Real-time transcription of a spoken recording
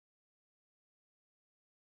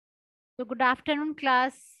So good afternoon,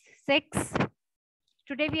 class 6.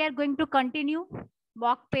 Today we are going to continue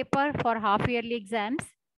mock paper for half yearly exams.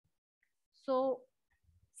 So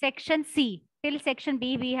section C till section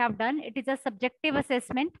B we have done. It is a subjective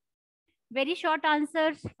assessment. Very short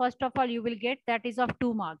answers. First of all, you will get that is of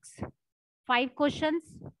 2 marks. 5 questions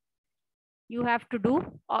you have to do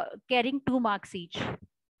carrying 2 marks each.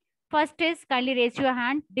 First is, kindly raise your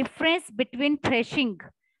hand. Difference between threshing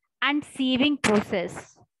and sieving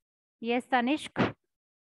process. Yes, Tanishq.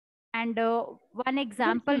 And one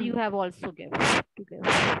example you have also given.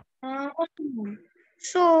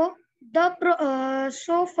 So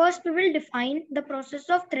first we will define the process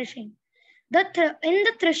of threshing. In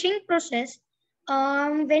the threshing process,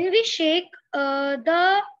 when we shake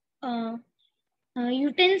the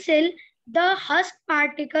utensil, the husk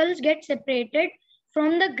particles get separated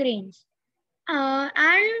from the grains.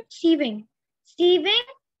 And sieving.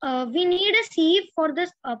 We need a sieve for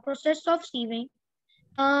this process of sieving.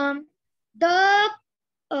 The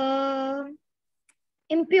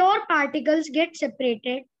impure particles get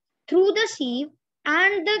separated through the sieve,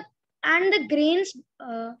 and the grains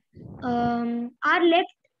are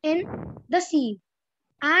left in the sieve.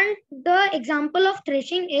 And the example of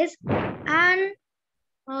threshing is ma'am,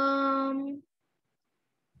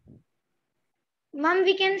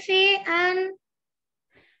 we can say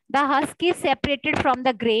the husk is separated from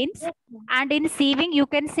the grains, and in sieving you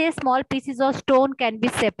can say small pieces of stone can be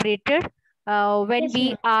separated when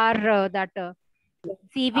we are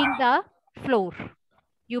sieving the floor.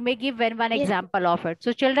 You may give one example of it.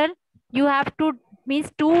 So children, you have to,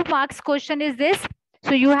 means 2 marks question is this.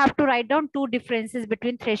 So you have to write down 2 differences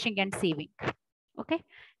between threshing and sieving. Okay.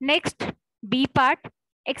 Next, B part.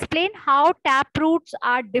 Explain how tap roots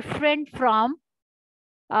are different from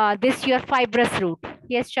this your fibrous root.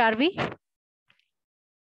 Yes, Charvi?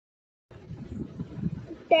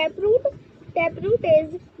 Taproot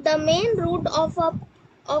is the main root of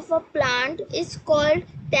a plant is called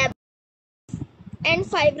tap, and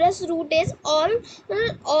fibrous root is all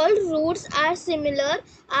roots are similar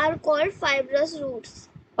are called fibrous roots.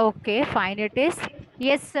 Okay, fine it is.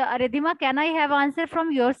 Yes, Redhima, can I have answer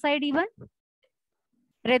from your side even?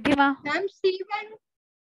 Redhima? Ma'am, C1.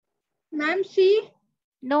 Ma'am, C.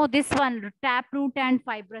 No, this one, tap root and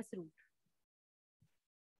fibrous root.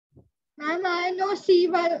 Ma'am, I know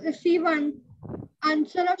C1.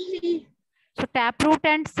 Answer of C. So tap root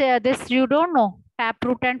and this you don't know. Tap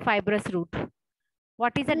root and fibrous root.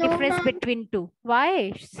 What is the difference between two?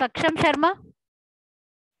 Why? Saksham Sharma?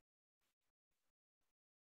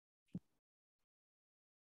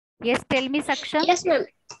 Yes, tell me, Saksham. Yes, ma'am.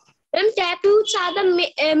 Tap roots are the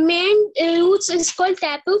main roots is called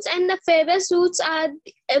tap roots, and the fibrous roots are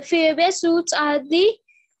the.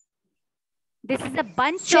 This is a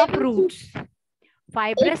bunch of roots.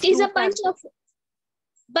 Fibrous it is a bunch of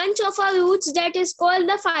roots that is called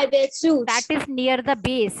the fibrous roots. That is near the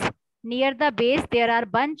base. Near the base, there are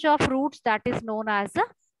bunch of roots that is known as a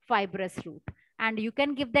fibrous root. And you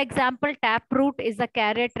can give the example, tap root is a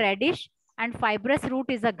carrot radish and fibrous root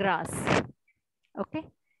is a grass. Okay.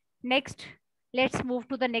 Next, let's move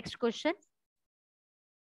to the next question.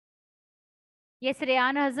 Yes,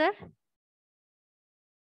 Rayan Hazar.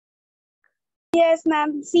 Yes,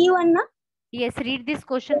 ma'am. C1, na? Yes, read this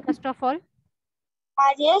question first of all.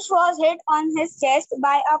 Rajesh was hit on his chest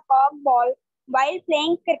by a cork ball while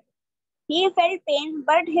playing cricket. He felt pain,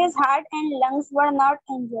 but his heart and lungs were not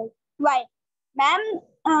injured. Why? Ma'am,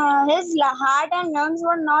 his heart and lungs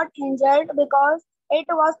were not injured because it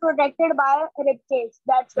was protected by rib cage.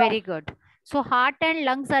 That's why. Very good. So heart and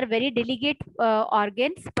lungs are very delicate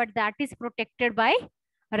organs, but that is protected by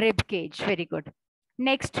rib cage. Very good.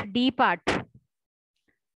 Next, D part.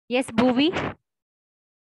 Yes, Bhuvi.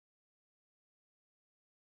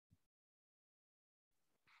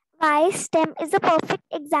 Why STEM is a perfect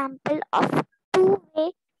example of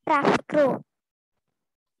two-way traffic road.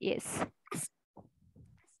 Yes.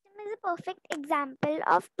 STEM is a perfect example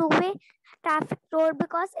of two-way traffic road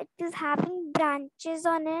because it is having branches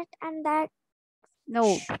on it, and that.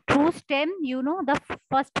 No, through STEM, you know, the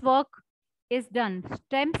first work is done.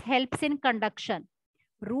 STEM helps in conduction.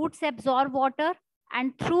 Roots absorb water,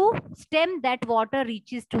 and through stem that water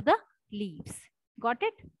reaches to the leaves. Got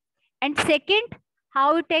it? And second,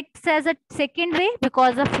 how it acts as a second way?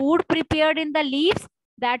 Because the food prepared in the leaves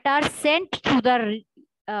that are sent to the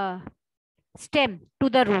stem, to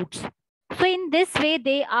the roots. So in this way,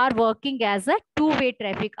 they are working as a two-way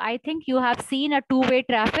traffic. I think you have seen a two-way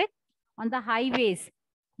traffic on the highways.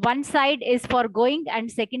 One side is for going and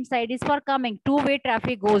second side is for coming. Two-way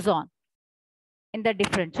traffic goes on in the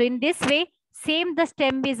different. So in this way, same the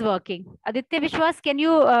stem is working. Aditya Vishwas, can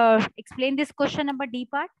you explain this question number D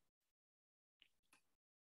part?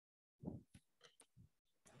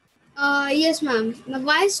 Yes, ma'am. The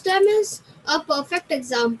Y stem is a perfect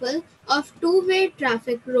example of two-way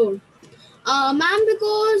traffic road. Ma'am,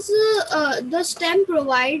 because the stem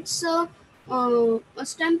provides food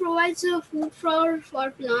for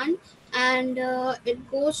plant, and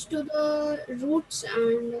it goes to the roots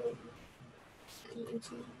and.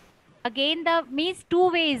 Again, the means two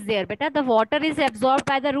ways there. Beta, the water is absorbed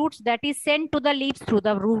by the roots, that is sent to the leaves through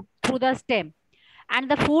the root, through the stem, and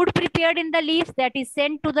the food prepared in the leaves, that is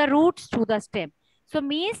sent to the roots through the stem. So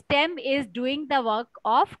means stem is doing the work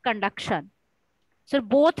of conduction. So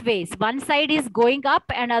both ways, one side is going up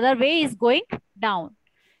and other way is going down.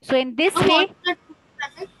 So in this way,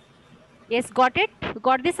 yes, got it?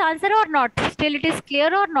 Got this answer or not? Still it is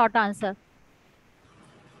clear or not answer?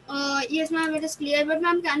 Yes, ma'am, it is clear. But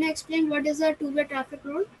ma'am, can you explain what is a two-way traffic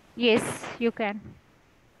road? Yes, you can.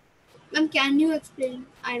 Ma'am, can you explain?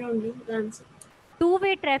 I don't know the answer.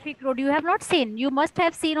 Two-way traffic road, you have not seen. You must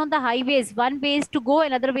have seen on the highways. One way is to go,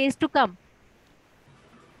 another way is to come.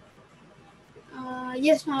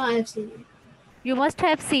 Yes, ma'am, I have seen it. You must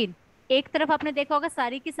have seen. एक तरफ आपने देखा होगा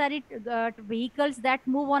सारी की सारी vehicles that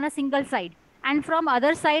move on a single side, and from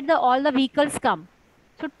other side all the vehicles come.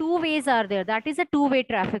 So two ways are there. That is a two-way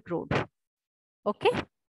traffic road. Okay,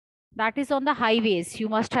 that is on the highways. You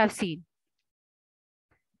must have seen.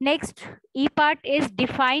 Next, E part is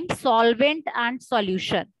define solvent and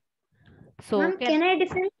solution. So can I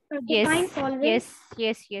define solvent?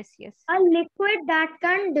 Yes. A liquid that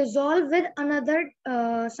can dissolve with another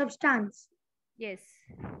substance. Yes.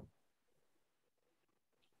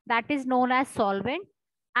 That is known as solvent,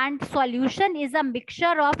 and solution is a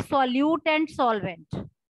mixture of solute and solvent.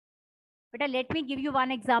 But let me give you one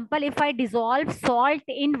example. If I dissolve salt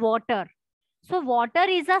in water, so water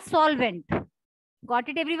is a solvent. Got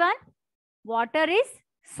it, everyone? Water is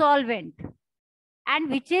solvent, and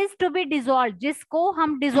which is to be dissolved, जिसको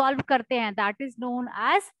हम dissolve करते हैं, that is known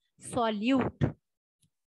as solute.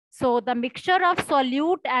 So the mixture of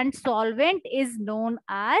solute and solvent is known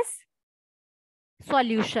as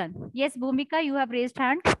solution. Yes, Bhumika, you have raised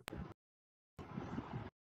hand.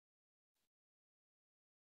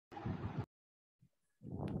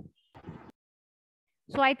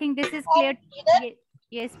 So I think this is clear.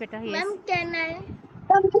 Yes, beta. Yes. Ma'am, can I?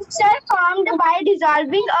 The mixture formed by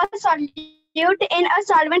dissolving a solute in a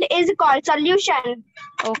solvent is called solution.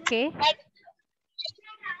 Okay.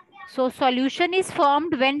 So solution is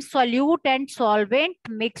formed when solute and solvent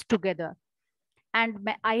mix together. And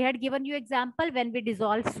I had given you example when we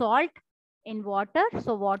dissolve salt in water.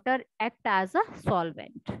 So water act as a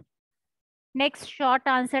solvent. Next short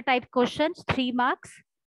answer type questions, 3 marks.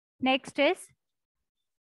 Next is,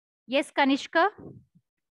 yes, Kanishka.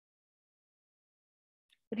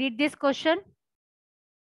 Read this question.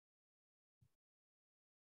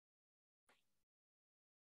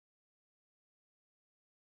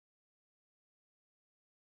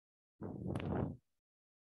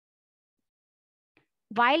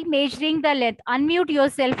 While measuring the length, unmute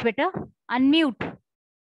yourself, beta. Unmute.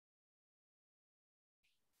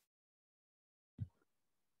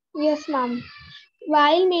 Yes, ma'am.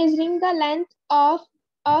 While measuring the length of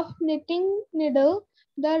knitting needle,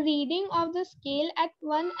 the reading of the scale at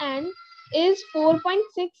one end is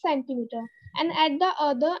 4.6 centimeter and at the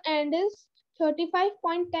other end is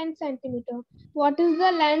 35.10 centimeter. What is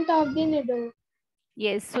the length of the needle?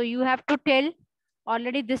 Yes, so you have to tell.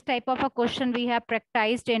 Already this type of a question we have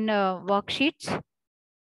practiced in worksheets.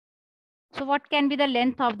 So what can be the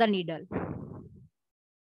length of the needle?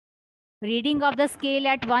 Reading of the scale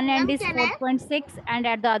at one end is 4.6 and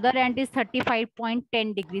at the other end is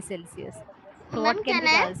 35.10 degrees Celsius. So what can be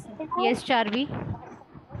the answer? Yes, Charvi.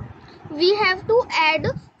 We have to add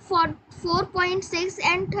 4.6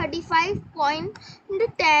 and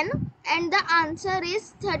 35.10 and the answer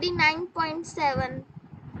is 39.7.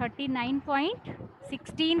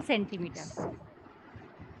 39.16 centimeters.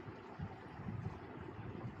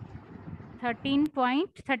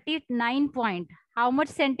 13.39 point. How much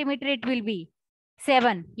centimeter it will be?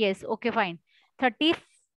 7. Yes, okay, fine.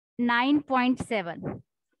 39.7.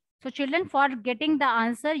 So children, for getting the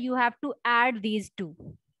answer, you have to add these two.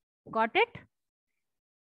 Got it?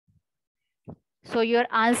 So your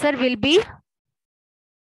answer will be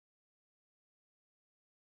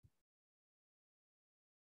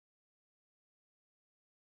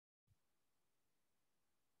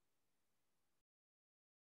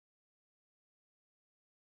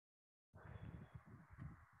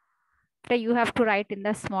you have to write in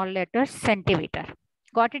the small letters centimeter.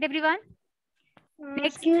 Got it, everyone?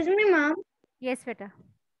 Excuse me, ma'am. Yes, beta.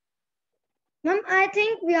 Ma'am, I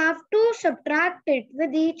think we have to subtract it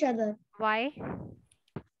with each other. Why?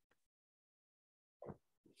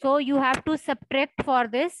 So you have to subtract for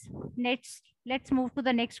this. Let's move to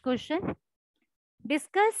the next question.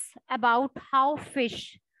 Discuss about how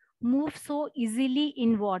fish move so easily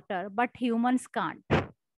in water, but humans can't.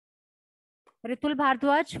 Ritul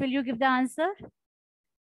Bhardwaj, will you give the answer?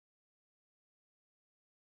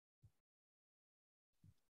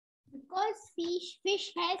 Because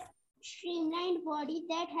fish has streamlined body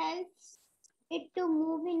that helps it to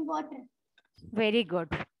move in water. Very good.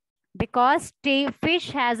 Because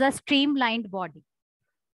fish has a streamlined body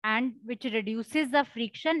and which reduces the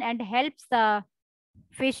friction and helps the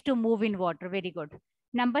fish to move in water. Very good.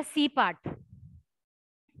 Number C part.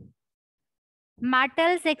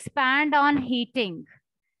 Metals expand on heating.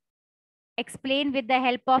 Explain with the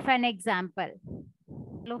help of an example.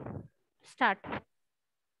 Start.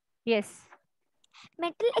 Yes.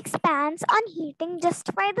 Metal expands on heating.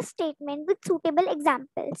 Justify the statement with suitable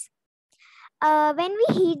examples. When we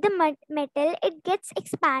heat the metal, it gets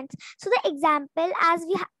expands. So the example, as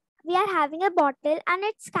we are having a bottle and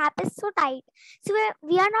its cap is so tight, so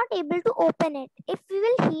we are not able to open it. If we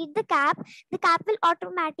will heat the cap will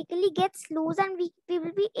automatically get loose and we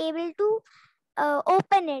will be able to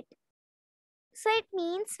open it. So it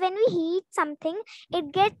means when we heat something,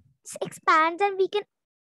 it gets expands and we can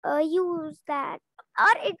use that,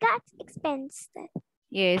 or it gets expands.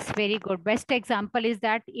 Yes, very good. Best example is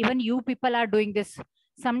that even you people are doing this.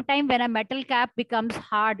 Sometime when a metal cap becomes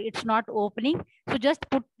hard, it's not opening. So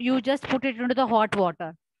you just put it into the hot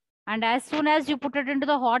water. And as soon as you put it into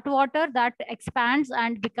the hot water, that expands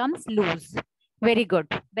and becomes loose. Very good.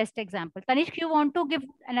 Best example. Tanishk, you want to give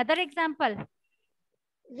another example?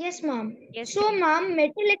 Yes, ma'am. Yes, So, please. ma'am,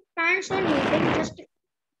 metal expands on heating just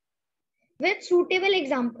with suitable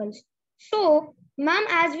examples. So, ma'am,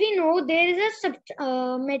 as we know, there is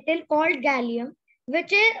a metal called gallium,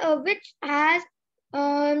 which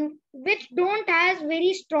don't has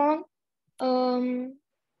very strong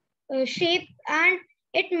shape, and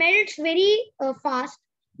it melts very fast.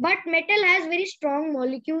 But metal has very strong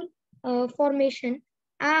molecule formation,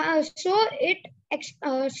 so it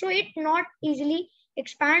not easily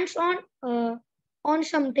expands on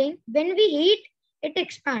something. When we heat, it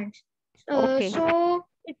expands. Okay. So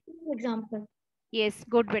it's an example. Yes,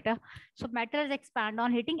 good, beta. So metals expand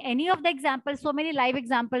on hitting. Any of the examples, so many live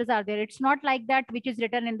examples are there. It's not like that which is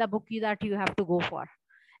written in the book that you have to go for.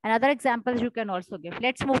 And other examples you can also give.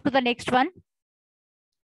 Let's move to the next one.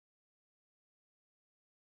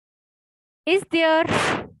 Is there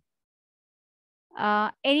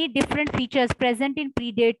any different features present in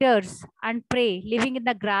predators and prey living in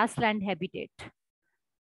the grassland habitat?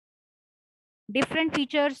 Different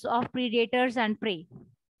features of predators and prey.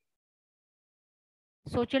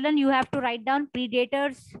 So children, you have to write down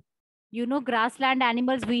predators. You know, grassland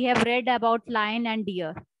animals, we have read about lion and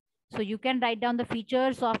deer. So you can write down the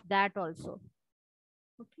features of that also.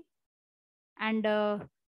 Okay. And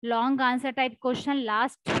long answer type question,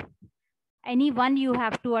 last, any one you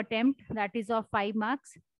have to attempt, that is of 5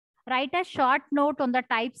 marks. Write a short note on the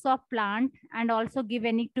types of plant and also give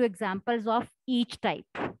any 2 examples of each type.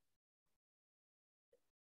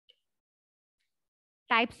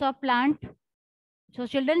 Types of plant. So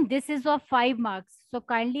children, this is of 5 marks. So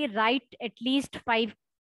kindly write at least 5,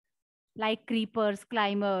 like creepers,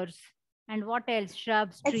 climbers, and what else?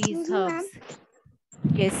 Shrubs, trees, herbs.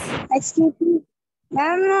 Yes. Excuse me.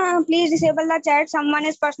 Ma'am, please disable the chat. Someone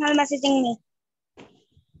is personal messaging me.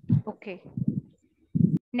 Okay.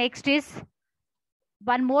 Next is,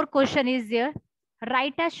 one more question is there.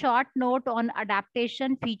 Write a short note on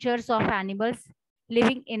adaptation features of animals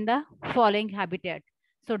living in the following habitat.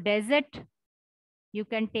 So desert, you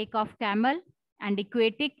can take off camel, and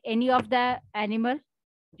aquatic, any of the animal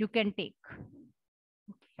you can take.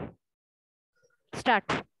 Start.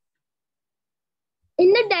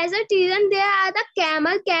 In the desert region, there are the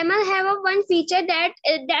camel. Camel have a one feature that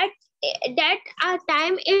a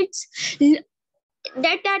time it's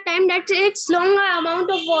longer amount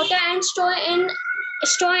of water and store in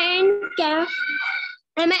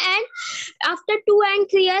and after 2 and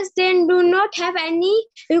 3 years they do not have any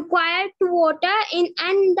required water in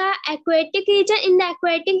the aquatic region. In the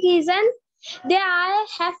aquatic region, they are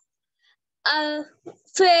have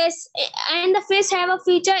fish, and the fish have a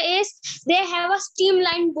feature is they have a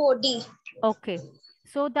streamlined body. Okay.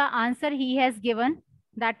 So the answer he has given,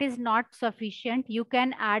 that is not sufficient. You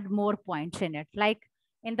can add more points in it. Like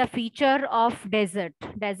in the feature of desert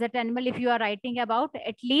animal, if you are writing about,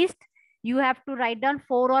 at least you have to write down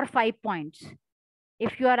 4 or 5 points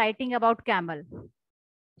if you are writing about camel.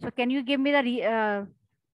 So can you give me the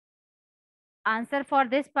answer for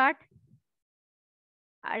this part?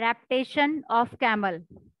 Adaptation of camel.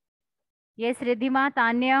 Yes, Ridhima,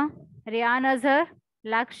 Tanya, Riyan Azhar,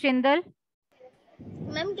 Laksh Shindal.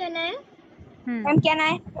 Ma'am, can I? Ma'am, can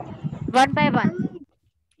I? One by one.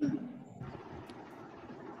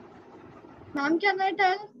 Ma'am, can I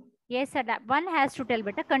tell? Yes, one has to tell,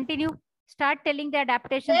 beta. Continue. Start telling the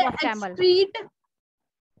adaptations of camel.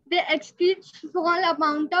 They excrete small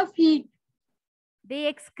amount of heat.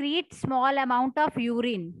 They excrete small amount of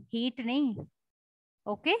urine. Heat, nahi.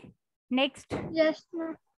 Okay. Next. Yes,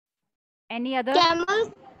 ma'am. Any other?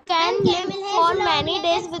 Camels can live for many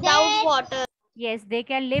days without water. Yes, they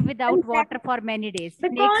can live without water for many days.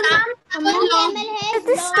 Because Next.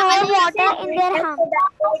 They store water in their hump.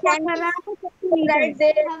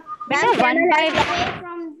 Beta, one by Away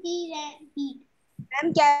from the heat.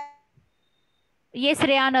 Ma'am, yes,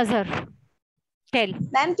 Riyan Azhar. Tell.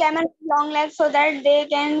 ma'am, camel have long legs so that they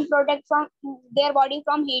can protect from their body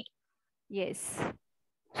from heat. Yes.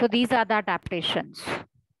 So these are the adaptations.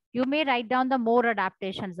 You may write down the more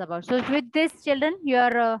adaptations about. So with this, children,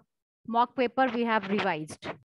 your mock paper we have revised.